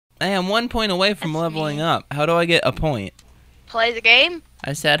Hey, I'm 1 point away from leveling up. How do I get a point? Play the game?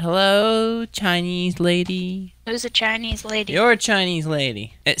 I said, hello, Chinese lady. Who's a Chinese lady? You're a Chinese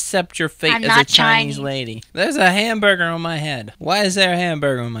lady. Accept your fate I'm as not a Chinese lady. There's a hamburger on my head. Why is there a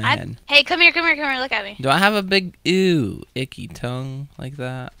hamburger on my head? Hey, come here, look at me. Do I have a big, icky tongue like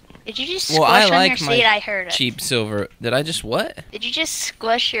that? Did you just squish on your seat? I heard it. Cheap silver. Did I just what? Did you just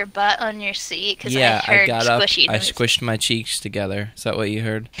squish your butt on your seat? Cause yeah, I got up. Noise. I squished my cheeks together. Is that what you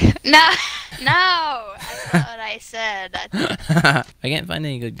heard? No, that's not what I said. I can't find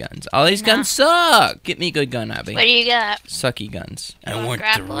any good guns. All these guns suck. Get me a good gun, Abby. What do you got? Sucky guns. I want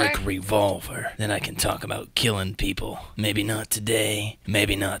the Rick Revolver. Then I can talk about killing people. Maybe not today,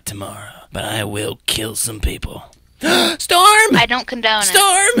 maybe not tomorrow, but I will kill some people. Storm! I don't condone it.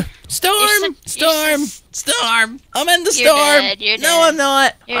 Storm! I'm in the storm. You're dead. No, I'm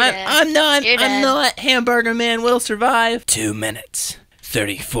not. I'm not. Hamburger Man will survive. 2 minutes,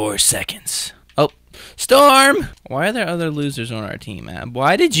 34 seconds. Oh, Storm! Why are there other losers on our team, Ab?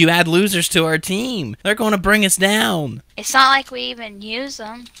 Why did you add losers to our team? They're going to bring us down. It's not like we even use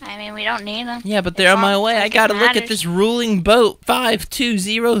them. I mean, we don't need them. Yeah, but they're on my way. I gotta look at this ruling boat.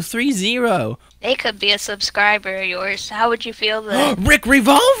 52030. They could be a subscriber of yours. How would you feel then? Rick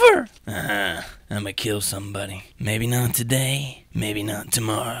Revolver! I'm gonna kill somebody. Maybe not today, maybe not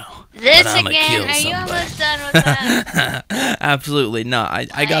tomorrow. This but I'm again? kill Are you somebody. almost done with that? Absolutely not.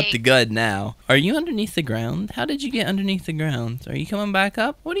 I got the gun now. Are you underneath the ground? How did you get underneath the ground? Are you coming back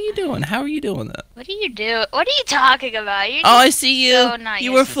up? What are you doing? How are you doing that? What do you do? What are you talking about? You're I see you. So nice.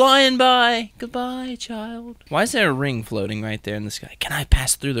 You were flying by. Goodbye, child. Why is there a ring floating right there in the sky? Can I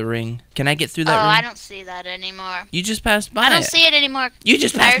pass through the ring? Can I get through that ring? I don't see that anymore. You just passed by it. I don't see it anymore. You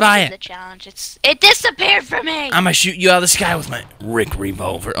just passed by it. The challenge. It disappeared from me. I'm gonna shoot you out of the sky with my Rick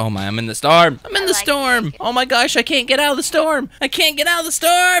Revolver. Oh my, I'm in the storm. I'm in the storm. Oh my gosh, I can't get out of the storm. I can't get out of the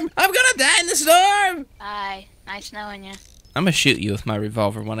storm. I'm gonna die in the storm. Bye. Nice knowing you. I'm gonna shoot you with my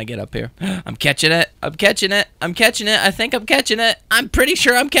revolver when I get up here. I'm catching it. I'm catching it. I'm catching it. I think I'm catching it. I'm pretty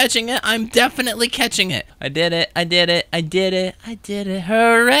sure I'm catching it. I'm definitely catching it. I did it. I did it. I did it. I did it.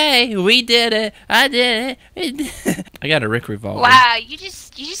 Hooray! We did it. I did it. I got a Rick Revolver. Wow, you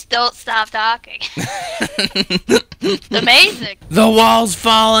just don't stop talking. It's amazing. The wall's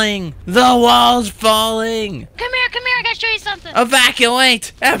falling. The wall's falling. Come here. I gotta show you something.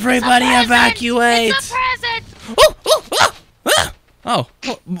 Evacuate! Everybody evacuate! It's a present. Oh,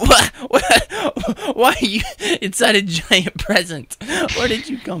 why are you inside a giant present? Where did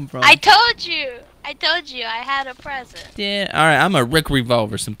you come from? I told you I had a present. Yeah, alright, I'm a Rick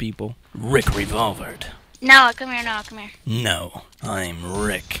Revolver some people. Rick Revolvered. No, come here. No, I'm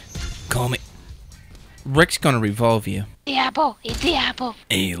Rick. Call me Rick's gonna revolve you. Diablo, Diablo.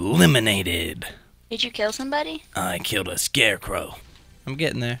 Eliminated. Did you kill somebody? I killed a scarecrow. I'm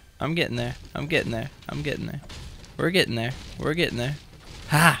getting there. We're getting there.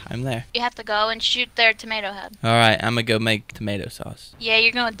 Ha! I'm there. You have to go and shoot their tomato head. Alright, I'm gonna go make tomato sauce. Yeah,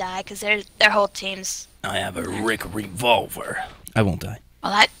 you're gonna die because their whole team's... I have a Rick Revolver. I won't die.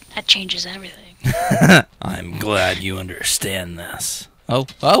 Well, that changes everything. I'm glad you understand this. Oh!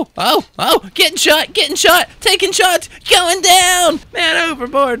 Getting shot! Taking shots! Going down! Man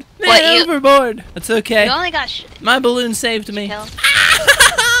overboard! Overboard! That's okay. You only got my balloon saved me. Oh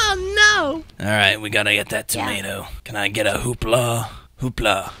no! Alright, we gotta get that tomato. Yeah. Can I get a hoopla?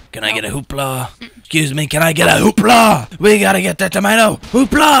 Hoopla. Can I get a hoopla? Excuse me, can I get a hoopla? We gotta get that tomato.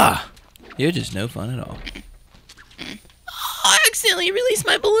 Hoopla! You're just no fun at all. Oh, I accidentally released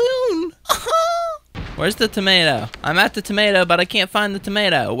my balloon! Where's the tomato? I'm at the tomato, but I can't find the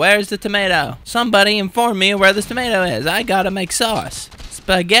tomato. Where's the tomato? Somebody inform me where this tomato is. I gotta make sauce.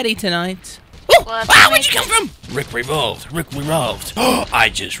 Spaghetti tonight. Well, where'd you come from? Rick Revolved. I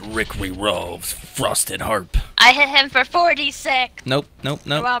just Rick Revolved. Frosted Harp. I hit him for 46. Nope.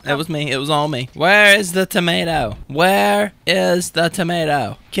 It was me. It was all me. Where is the tomato? Where is the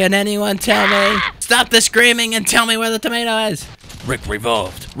tomato? Can anyone tell me? Stop the screaming and tell me where the tomato is. Rick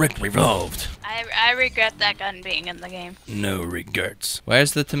Revolved. I regret that gun being in the game. No regrets.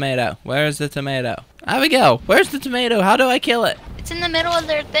 Where's the tomato? Abigail, where's the tomato? How do I kill it? It's in the middle of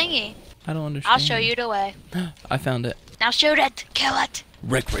their thingy. I don't understand. I'll show you the way. I found it. Now shoot it. Kill it.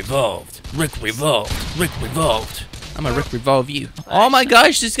 Rick Revolved. I'm a Rick Revolve you. Oh my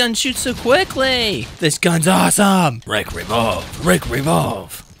gosh, this gun shoots so quickly. This gun's awesome. Rick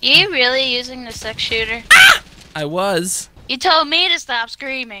Revolve. You really using the 6-shooter? I was. You told me to stop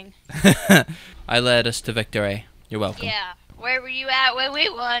screaming. I led us to victory. You're welcome. Yeah. Where were you at when we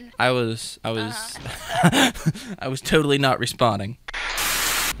won? I was I was totally not responding.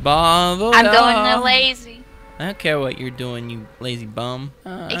 I'm going to lazy. I don't care what you're doing, you lazy bum.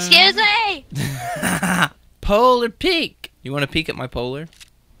 Excuse me. Polar peak. You want to peek at my polar?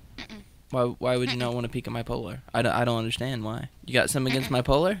 Why would you not want to peek at my polar? I don't understand why. You got something against my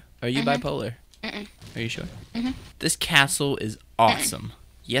polar? Are you bipolar? Are you sure? This castle is awesome.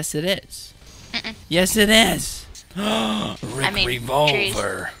 Yes, it is. Yes, it is.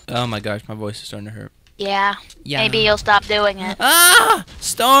 Revolver. Oh my gosh, my voice is starting to hurt. Yeah. Yeah. Maybe you'll stop doing it. Ah!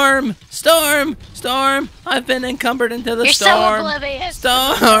 Storm! Storm! Storm! I've been encumbered into the You're storm. so oblivious.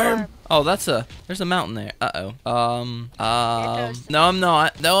 Storm! Oh, there's a mountain there. No, I'm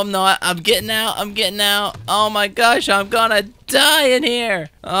not. No, I'm not. I'm getting out. I'm getting out. Oh my gosh, I'm gonna die in here.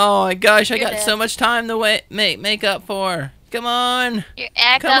 Oh my gosh, I got so much time to make up for. Come on. You're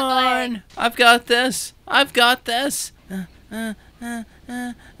acting Come on. I've got this. I've got this.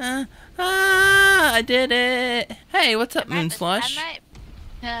 I did it. Hey, what's up, Moon Slush?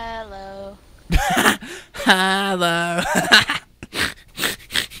 Hello. Hello.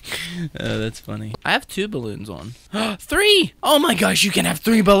 Oh, that's funny. I have 2 balloons on. 3! Oh my gosh, you can have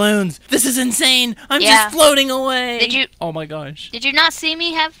 3 balloons. This is insane. I'm just floating away. Did you? Oh my gosh. Did you not see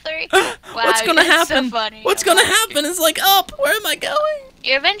me have 3? Wow, what's gonna happen? So funny. What's gonna happen? It's like up. Where am I going?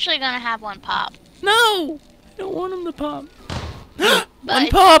 You're eventually gonna have one pop. No, I don't want them to pop. But One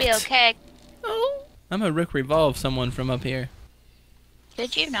it'll popped. be okay. Oh, I'm gonna Rick Revolve someone from up here.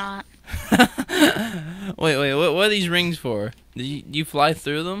 Did you not? Wait, what are these rings for? Did you fly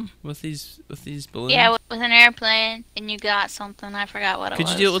through them with these balloons? Yeah, with an airplane, and you got something. I forgot what it was.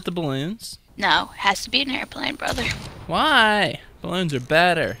 Could you do it with the balloons? No, it has to be an airplane, brother. Why? Balloons are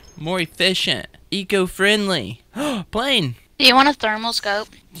better, more efficient, eco-friendly. Plane. Do you want a thermal scope?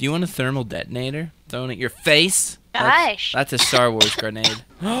 Do you want a thermal detonator thrown at your face? Gosh. That's a Star Wars grenade.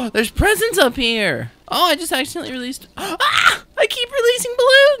 Oh, there's presents up here. Oh, I just accidentally released. Ah! I keep releasing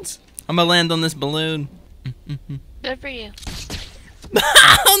balloons. I'm gonna land on this balloon. Good for you.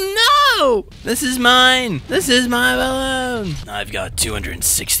 Oh no! This is mine. This is my balloon. I've got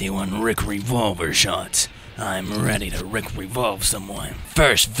 261 Rick Revolver shots. I'm ready to Rick Revolve someone.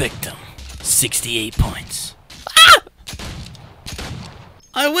 First victim, 68 points. Ah!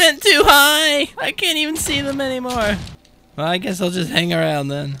 I went too high. I can't even see them anymore. Well, I guess I'll just hang around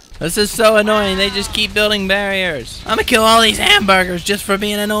then. This is so annoying. They just keep building barriers. I'm gonna kill all these hamburgers just for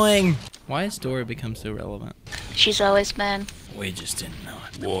being annoying. Why has Dora become so relevant? She's always been. We just didn't know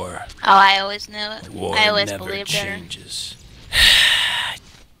it. War. Oh, I always knew it. War I always never believed in her. changes.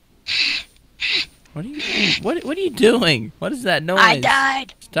 What are you? What are you doing? What is that noise? I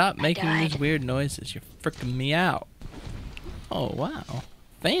died. Stop making died. these weird noises. You're freaking me out. Oh wow,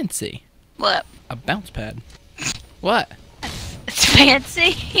 fancy. What? A bounce pad. What? It's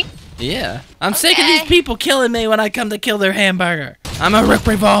fancy. Yeah. I'm sick of these people killing me when I come to kill their hamburger. I'm a Rick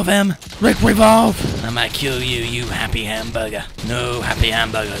Revolve him. Rick Revolve. I might kill you, you happy hamburger. No happy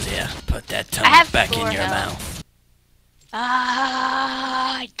hamburgers here. Put that tongue have back in 4 your health. mouth.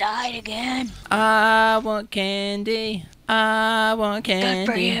 Ah, I died again. I want candy. I want candy.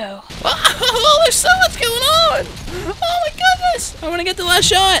 Good for you. Oh, there's so much going on. Oh my goodness. I want to get the last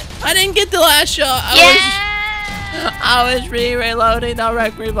shot. I didn't get the last shot. I was re-reloading the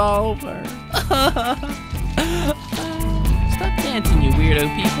Rick Revolver. Stop dancing, you weirdo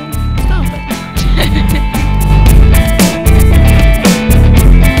people. Stop it.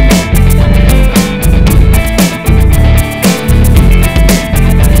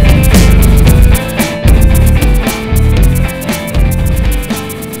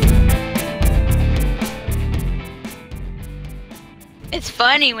 It's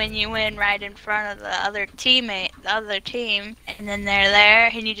funny when you win right in front of the other teammate, the other team, and then they're there,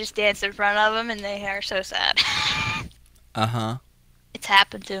 and you just dance in front of them, and they are so sad. Uh-huh. It's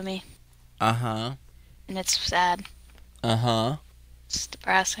happened to me, Uh-huh. and it's sad. Uh-huh. It's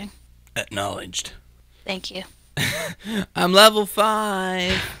depressing. Acknowledged. Thank you. I'm level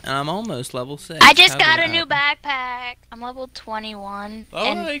 5, and I'm almost level 6. I just How got did a that new happen? backpack. I'm level 21 Oh,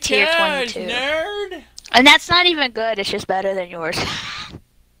 and tier 22. nerd. And that's not even good. It's just better than yours.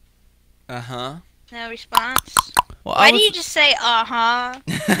 Uh-huh. No response. Well, Why do you just say uh-huh?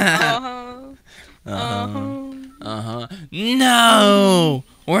 Uh-huh. Uh-huh. Uh-huh. No!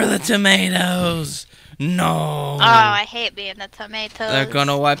 We're the tomatoes! No! Oh, I hate being the tomatoes. They're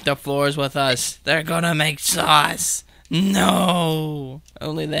gonna wipe the floors with us. They're gonna make sauce. No!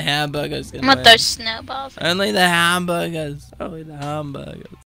 Only the hamburgers can With win. those snowballs. Only the hamburgers. Only the hamburgers.